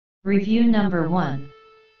Review number 1.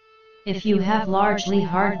 If you have largely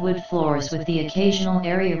hardwood floors with the occasional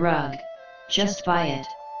area rug, just buy it.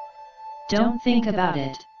 Don't think about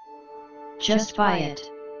it. Just buy it.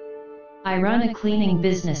 I run a cleaning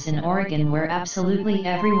business in Oregon where absolutely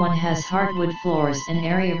everyone has hardwood floors and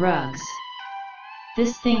area rugs.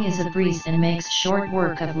 This thing is a breeze and makes short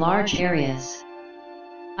work of large areas.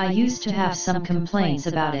 I used to have some complaints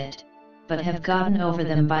about it, but have gotten over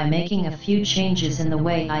them by making a few changes in the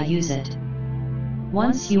way I use it.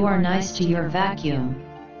 Once you are nice to your vacuum,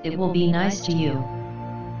 it will be nice to you.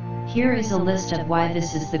 Here is a list of why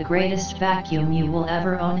this is the greatest vacuum you will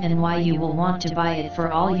ever own and why you will want to buy it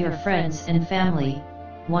for all your friends and family.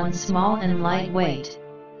 1. Small and lightweight.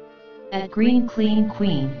 At Green Clean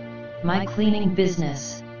Queen, my cleaning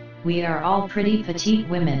business, we are all pretty petite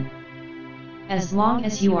women. As long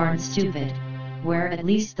as you aren't stupid, wear at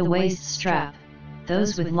least the waist strap.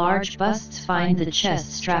 Those with large busts find the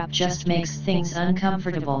chest strap just makes things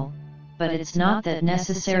uncomfortable, but it's not that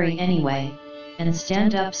necessary anyway, and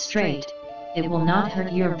stand up straight, it will not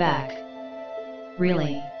hurt your back.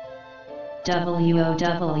 Really?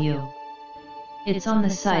 WOW. It's on the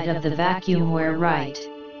side of the vacuum. Wear right.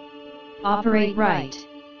 Operate right.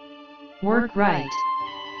 Work right.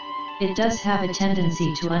 It does have a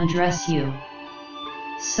tendency to undress you,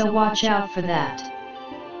 so watch out for that.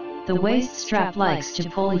 The waist strap likes to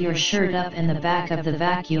pull your shirt up and the back of the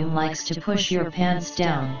vacuum likes to push your pants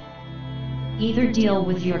down. Either deal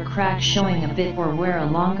with your crack showing a bit or wear a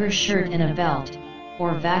longer shirt and a belt,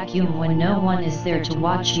 or vacuum when no one is there to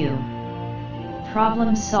watch you.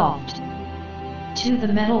 Problem solved. 2.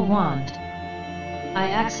 The metal wand.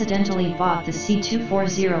 I accidentally bought the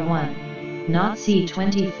C2401, not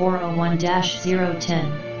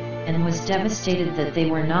C2401-010, and was devastated that they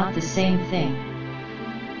were not the same thing.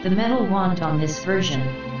 The metal wand on this version,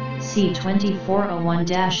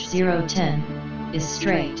 C2401-010, is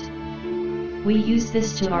straight. We use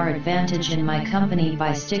this to our advantage in my company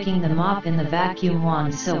by sticking the mop in the vacuum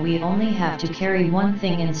wand, so we only have to carry one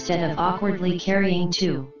thing instead of awkwardly carrying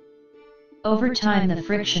two. Over time the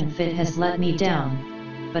friction fit has let me down,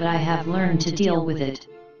 but I have learned to deal with it.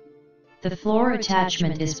 The floor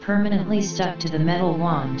attachment is permanently stuck to the metal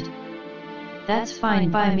wand. That's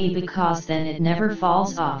fine by me because then it never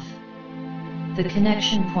falls off. The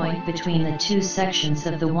connection point between the two sections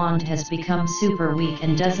of the wand has become super weak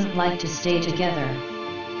and doesn't like to stay together.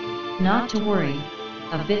 Not to worry,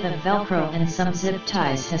 a bit of Velcro and some zip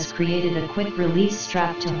ties has created a quick release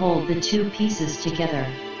strap to hold the two pieces together.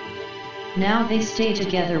 Now they stay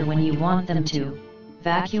together when you want them to,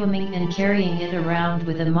 vacuuming and carrying it around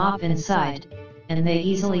with a mop inside, and they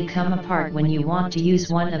easily come apart when you want to use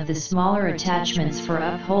one of the smaller attachments for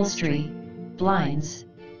upholstery, blinds,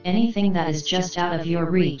 anything that is just out of your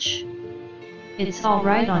reach. It's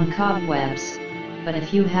alright on cobwebs, but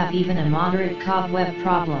if you have even a moderate cobweb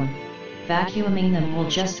problem, vacuuming them will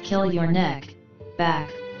just kill your neck,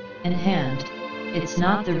 back, and hand. It's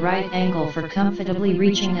not the right angle for comfortably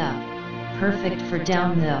reaching up, perfect for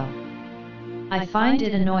down though. I find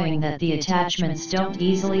it annoying that the attachments don't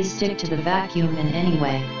easily stick to the vacuum in any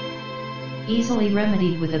way. Easily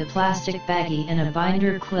remedied with a plastic baggie and a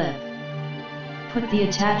binder clip. Put the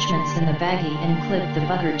attachments in the baggie and clip the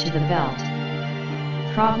bugger to the belt.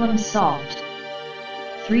 Problem solved.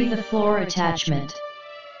 3. The floor attachment.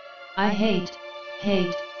 I hate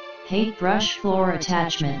brush floor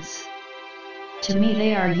attachments. To me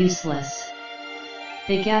they are useless.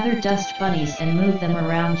 They gather dust bunnies and move them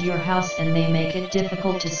around your house, and they make it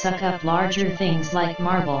difficult to suck up larger things like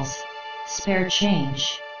marbles, spare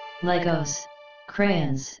change, Legos,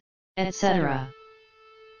 crayons, etc.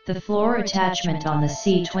 The floor attachment on the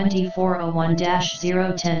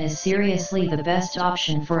C2401-010 is seriously the best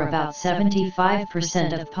option for about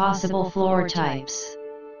 75% of possible floor types.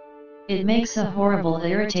 It makes a horrible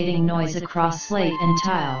irritating noise across slate and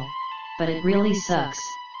tile, but it really sucks,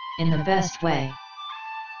 in the best way.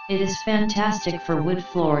 It is fantastic for wood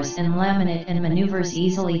floors and laminate and maneuvers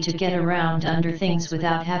easily to get around under things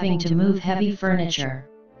without having to move heavy furniture.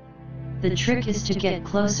 The trick is to get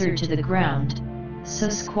closer to the ground, so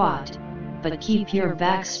squat, but keep your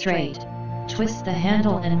back straight, twist the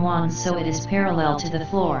handle and wand so it is parallel to the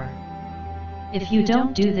floor. If you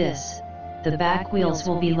don't do this, the back wheels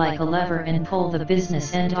will be like a lever and pull the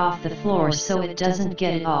business end off the floor so it doesn't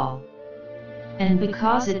get it all. And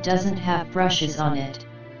because it doesn't have brushes on it,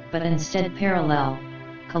 but instead parallel,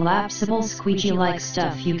 collapsible squeegee-like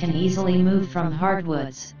stuff, you can easily move from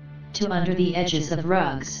hardwoods, to under the edges of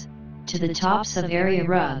rugs, to the tops of area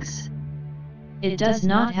rugs. It does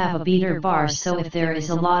not have a beater bar, so if there is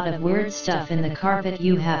a lot of weird stuff in the carpet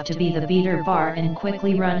you have to be the beater bar and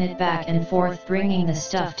quickly run it back and forth, bringing the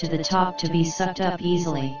stuff to the top to be sucked up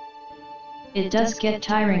easily. It does get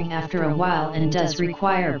tiring after a while and does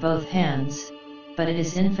require both hands, but it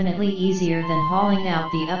is infinitely easier than hauling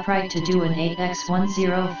out the upright to do an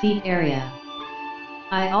 8x10 feet area.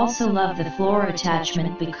 I also love the floor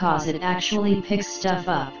attachment because it actually picks stuff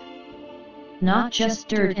up. Not just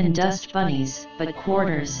dirt and dust bunnies, but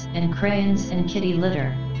quarters and crayons and kitty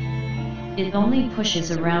litter. It only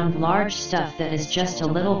pushes around large stuff that is just a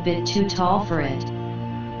little bit too tall for it.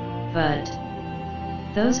 But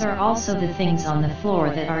those are also the things on the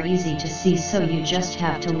floor that are easy to see, so you just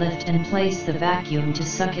have to lift and place the vacuum to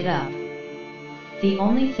suck it up. The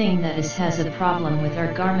only thing that has a problem with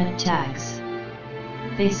are garment tags.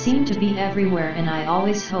 They seem to be everywhere and I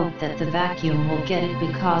always hope that the vacuum will get it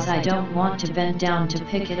because I don't want to bend down to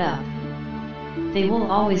pick it up. They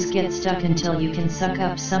will always get stuck until you can suck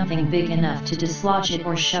up something big enough to dislodge it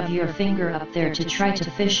or shove your finger up there to try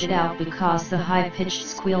to fish it out because the high-pitched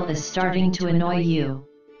squeal is starting to annoy you.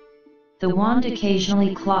 The wand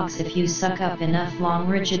occasionally clogs if you suck up enough long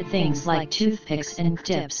rigid things like toothpicks and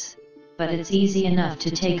tips, but it's easy enough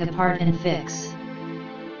to take apart and fix.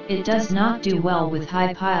 It does not do well with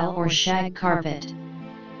high pile or shag carpet.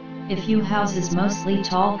 If you houses mostly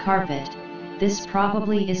tall carpet, this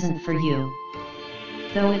probably isn't for you.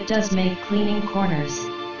 Though it does make cleaning corners,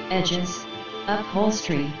 edges,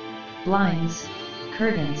 upholstery, blinds,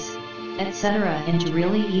 curtains, etc. into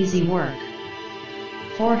really easy work.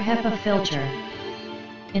 For HEPA filter.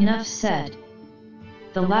 Enough said.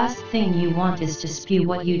 The last thing you want is to spew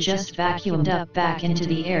what you just vacuumed up back into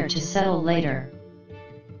the air to settle later.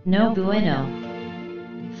 No bueno.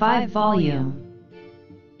 5 volume.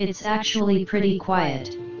 It's actually pretty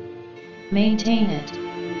quiet. Maintain it,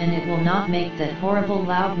 and it will not make that horrible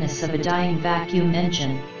loudness of a dying vacuum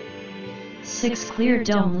engine. 6 clear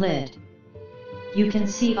dome lid. You can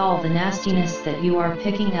see all the nastiness that you are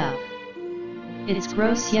picking up. It's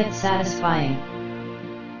gross yet satisfying.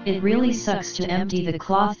 It really sucks to empty the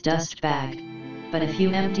cloth dust bag, but if you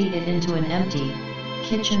empty it into an empty,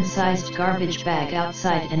 kitchen-sized garbage bag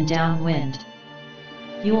outside and downwind,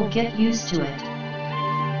 you'll get used to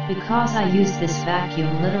it. Because I use this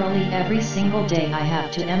vacuum literally every single day, I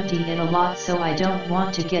have to empty it a lot, so I don't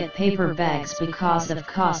want to get paper bags because of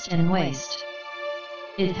cost and waste.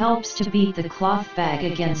 It helps to beat the cloth bag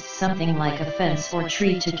against something like a fence or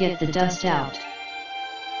tree to get the dust out.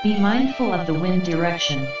 Be mindful of the wind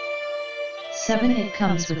direction. 7. It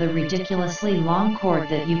comes with a ridiculously long cord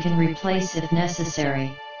that you can replace if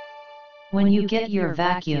necessary. When you get your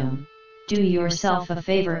vacuum, do yourself a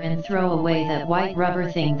favor and throw away that white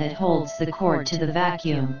rubber thing that holds the cord to the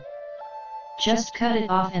vacuum. Just cut it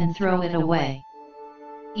off and throw it away.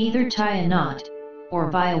 Either tie a knot,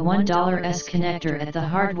 or buy a $1 connector at the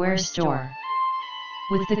hardware store.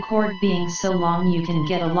 With the cord being so long, you can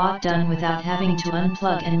get a lot done without having to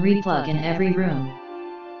unplug and replug in every room.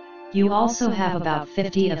 You also have about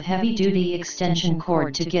 50 of heavy-duty extension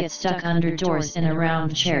cord to get stuck under doors and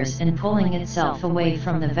around chairs and pulling itself away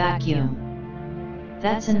from the vacuum.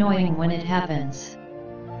 That's annoying when it happens.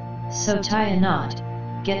 So tie a knot,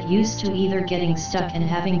 get used to either getting stuck and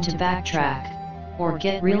having to backtrack, or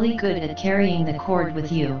get really good at carrying the cord with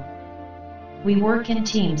you. We work in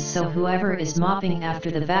teams, so whoever is mopping after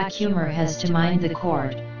the vacuumer has to mind the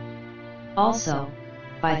cord. Also,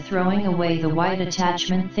 by throwing away the white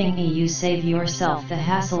attachment thingy, you save yourself the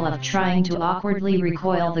hassle of trying to awkwardly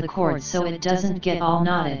recoil the cord so it doesn't get all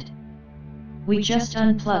knotted. We just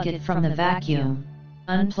unplug it from the vacuum,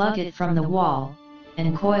 unplug it from the wall,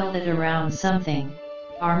 and coil it around something,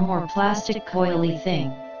 our more plastic coily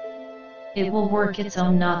thing. It will work its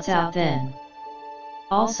own knots out then.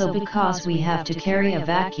 Also, because we have to carry a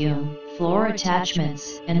vacuum, floor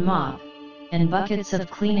attachments, and mop, and buckets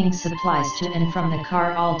of cleaning supplies to and from the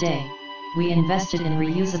car all day, we invested in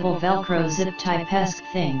reusable Velcro zip-type-esque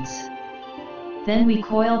things. Then we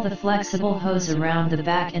coil the flexible hose around the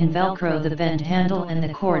back and Velcro the bend handle and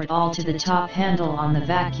the cord all to the top handle on the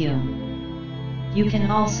vacuum. You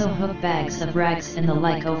can also hook bags of rags and the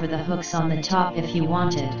like over the hooks on the top if you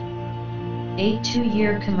wanted.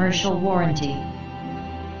 2-year commercial warranty.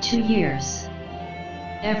 2 years.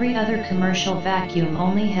 Every other commercial vacuum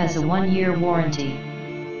only has a 1-year warranty.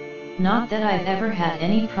 Not that I've ever had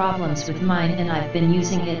any problems with mine, and I've been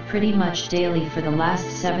using it pretty much daily for the last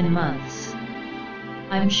 7 months.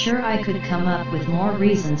 I'm sure I could come up with more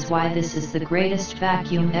reasons why this is the greatest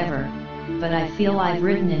vacuum ever, but I feel I've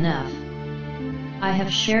written enough. I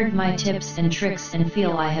have shared my tips and tricks and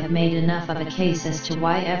feel I have made enough of a case as to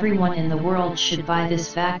why everyone in the world should buy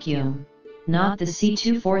this vacuum, not the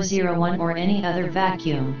C2401 or any other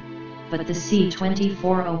vacuum, but the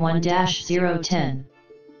C2401-010.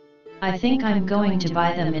 I think I'm going to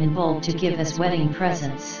buy them in bulk to give as wedding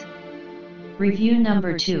presents. Review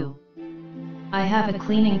number 2. I have a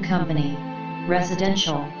cleaning company,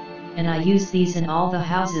 residential, and I use these in all the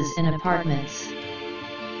houses and apartments.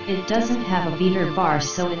 It doesn't have a beater bar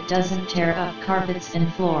so it doesn't tear up carpets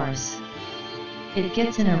and floors. It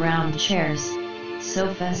gets in around chairs,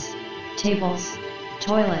 sofas, tables,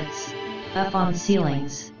 toilets, up on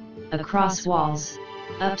ceilings, across walls,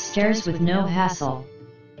 upstairs with no hassle.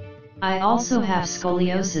 I also have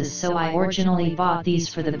scoliosis so I originally bought these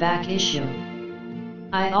for the back issue.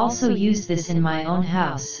 I also use this in my own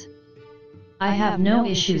house. I have no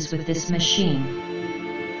issues with this machine.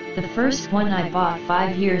 The first one I bought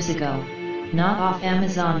 5 years ago, not off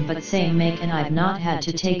Amazon but same make, and I've not had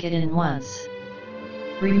to take it in once.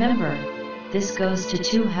 Remember, this goes to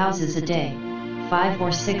 2 houses a day, 5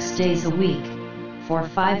 or 6 days a week, for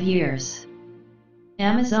 5 years.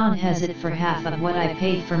 Amazon has it for half of what I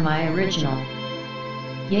paid for my original.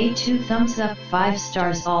 Yay, 2 thumbs up, 5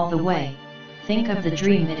 stars all the way. Think of the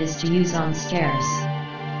dream it is to use on stairs.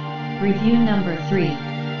 Review number 3.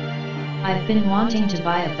 I've been wanting to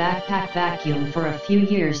buy a backpack vacuum for a few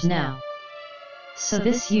years now. So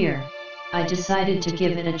this year, I decided to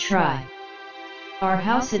give it a try. Our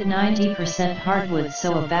house at 90% hardwood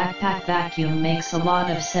so a backpack vacuum makes a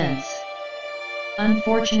lot of sense.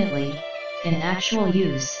 Unfortunately, in actual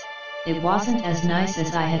use, it wasn't as nice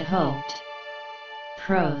as I had hoped.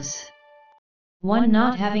 Pros: 1.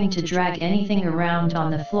 Not having to drag anything around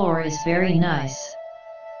on the floor is very nice.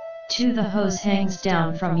 2. The hose hangs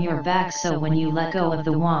down from your back so when you let go of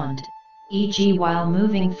the wand, e.g. while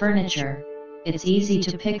moving furniture, it's easy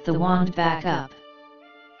to pick the wand back up.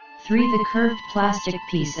 3. The curved plastic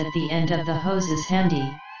piece at the end of the hose is handy,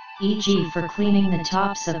 e.g. for cleaning the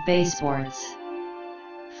tops of baseboards.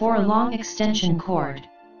 4. A long extension cord.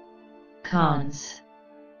 Cons: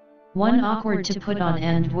 1. Awkward to put on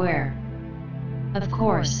and wear. Of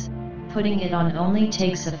course, putting it on only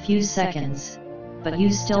takes a few seconds, but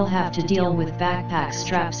you still have to deal with backpack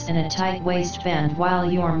straps and a tight waistband while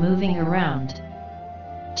you're moving around.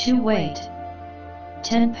 2. Weight.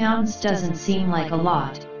 10 pounds doesn't seem like a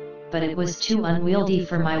lot, but it was too unwieldy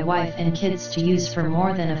for my wife and kids to use for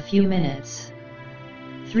more than a few minutes.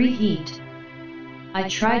 3. Heat. I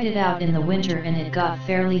tried it out in the winter and it got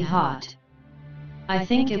fairly hot. I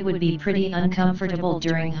think it would be pretty uncomfortable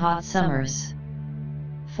during hot summers.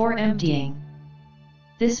 4. Emptying.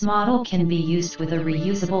 This model can be used with a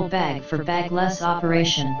reusable bag for bagless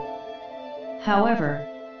operation. However,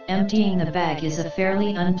 emptying the bag is a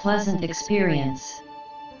fairly unpleasant experience.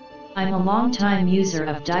 I'm a long-time user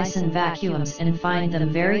of Dyson vacuums and find them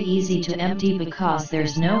very easy to empty because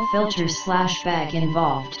there's no filter/bag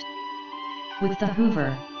involved. With the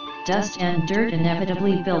Hoover, dust and dirt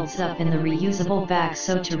inevitably builds up in the reusable bag,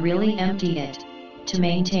 so to really empty it, to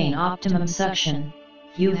maintain optimum suction,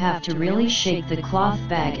 you have to really shake the cloth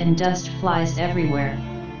bag and dust flies everywhere,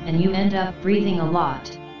 and you end up breathing a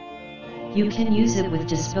lot. You can use it with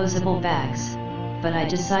disposable bags, but I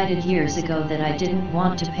decided years ago that I didn't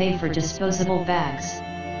want to pay for disposable bags,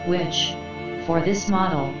 which, for this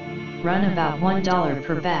model, run about $1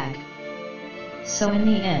 per bag. So in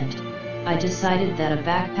the end, I decided that a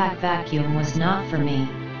backpack vacuum was not for me.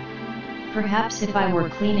 Perhaps if I were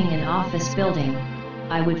cleaning an office building,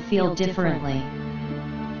 I would feel differently.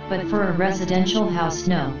 But for a residential house,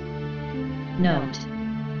 no. Note: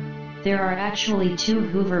 there are actually 2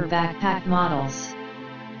 Hoover backpack models.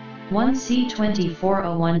 1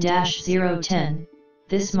 C2401-010,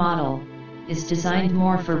 this model, is designed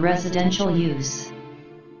more for residential use.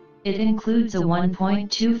 It includes a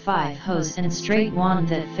 1.25 hose and straight wand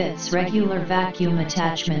that fits regular vacuum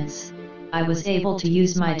attachments. I was able to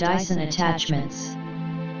use my Dyson attachments.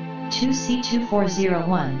 2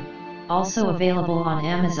 C2401, also available on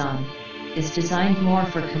Amazon, is designed more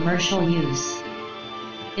for commercial use.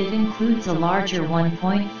 It includes a larger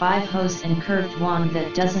 1.5 hose and curved wand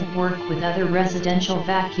that doesn't work with other residential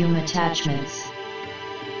vacuum attachments.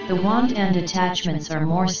 The wand and attachments are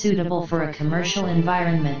more suitable for a commercial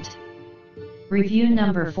environment. Review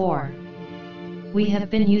number 4. We have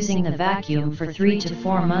been using the vacuum for 3 to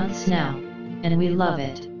 4 months now, and we love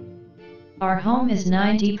it. Our home is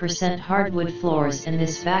 90% hardwood floors and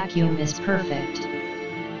this vacuum is perfect.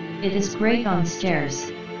 It is great on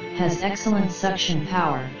stairs, has excellent suction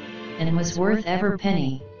power, and was worth every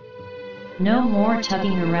penny. No more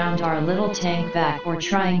tugging around our little tank vac or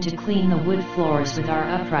trying to clean the wood floors with our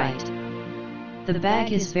upright. The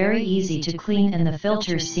bag is very easy to clean and the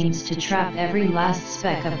filter seems to trap every last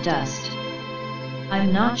speck of dust.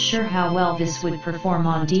 I'm not sure how well this would perform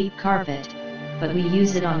on deep carpet, but we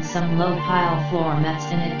use it on some low-pile floor mats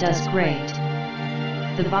and it does great.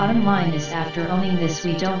 The bottom line is after owning this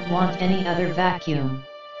we don't want any other vacuum.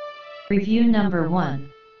 Review number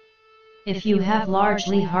 1. If you have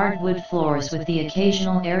largely hardwood floors with the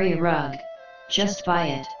occasional area rug, just buy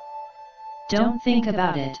it. Don't think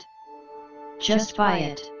about it. Just buy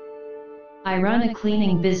it. I run a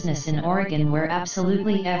cleaning business in Oregon where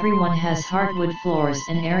absolutely everyone has hardwood floors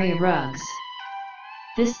and area rugs.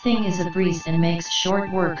 This thing is a breeze and makes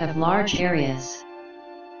short work of large areas.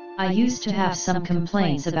 I used to have some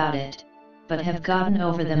complaints about it, but have gotten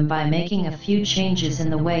over them by making a few changes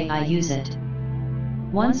in the way I use it.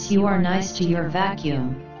 Once you are nice to your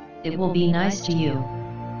vacuum, it will be nice to you.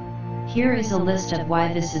 Here is a list of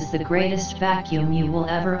why this is the greatest vacuum you will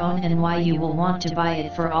ever own and why you will want to buy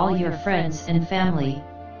it for all your friends and family.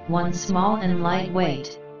 1. Small and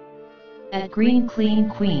lightweight. At Green Clean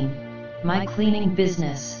Queen, my cleaning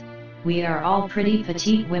business, we are all pretty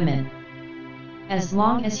petite women. As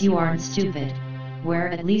long as you aren't stupid, wear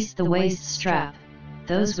at least the waist strap.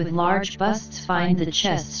 Those with large busts find the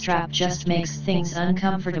chest strap just makes things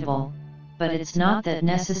uncomfortable, but it's not that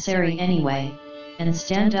necessary anyway, and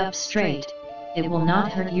stand up straight, it will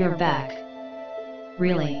not hurt your back.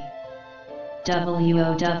 Really?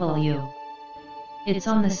 WOW. It's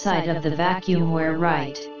on the side of the vacuum. Wear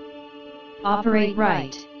right. Operate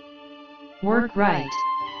right. Work right.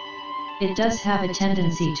 It does have a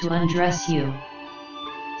tendency to undress you,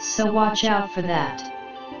 so watch out for that.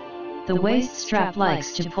 The waist strap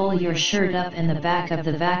likes to pull your shirt up and the back of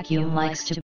the vacuum likes to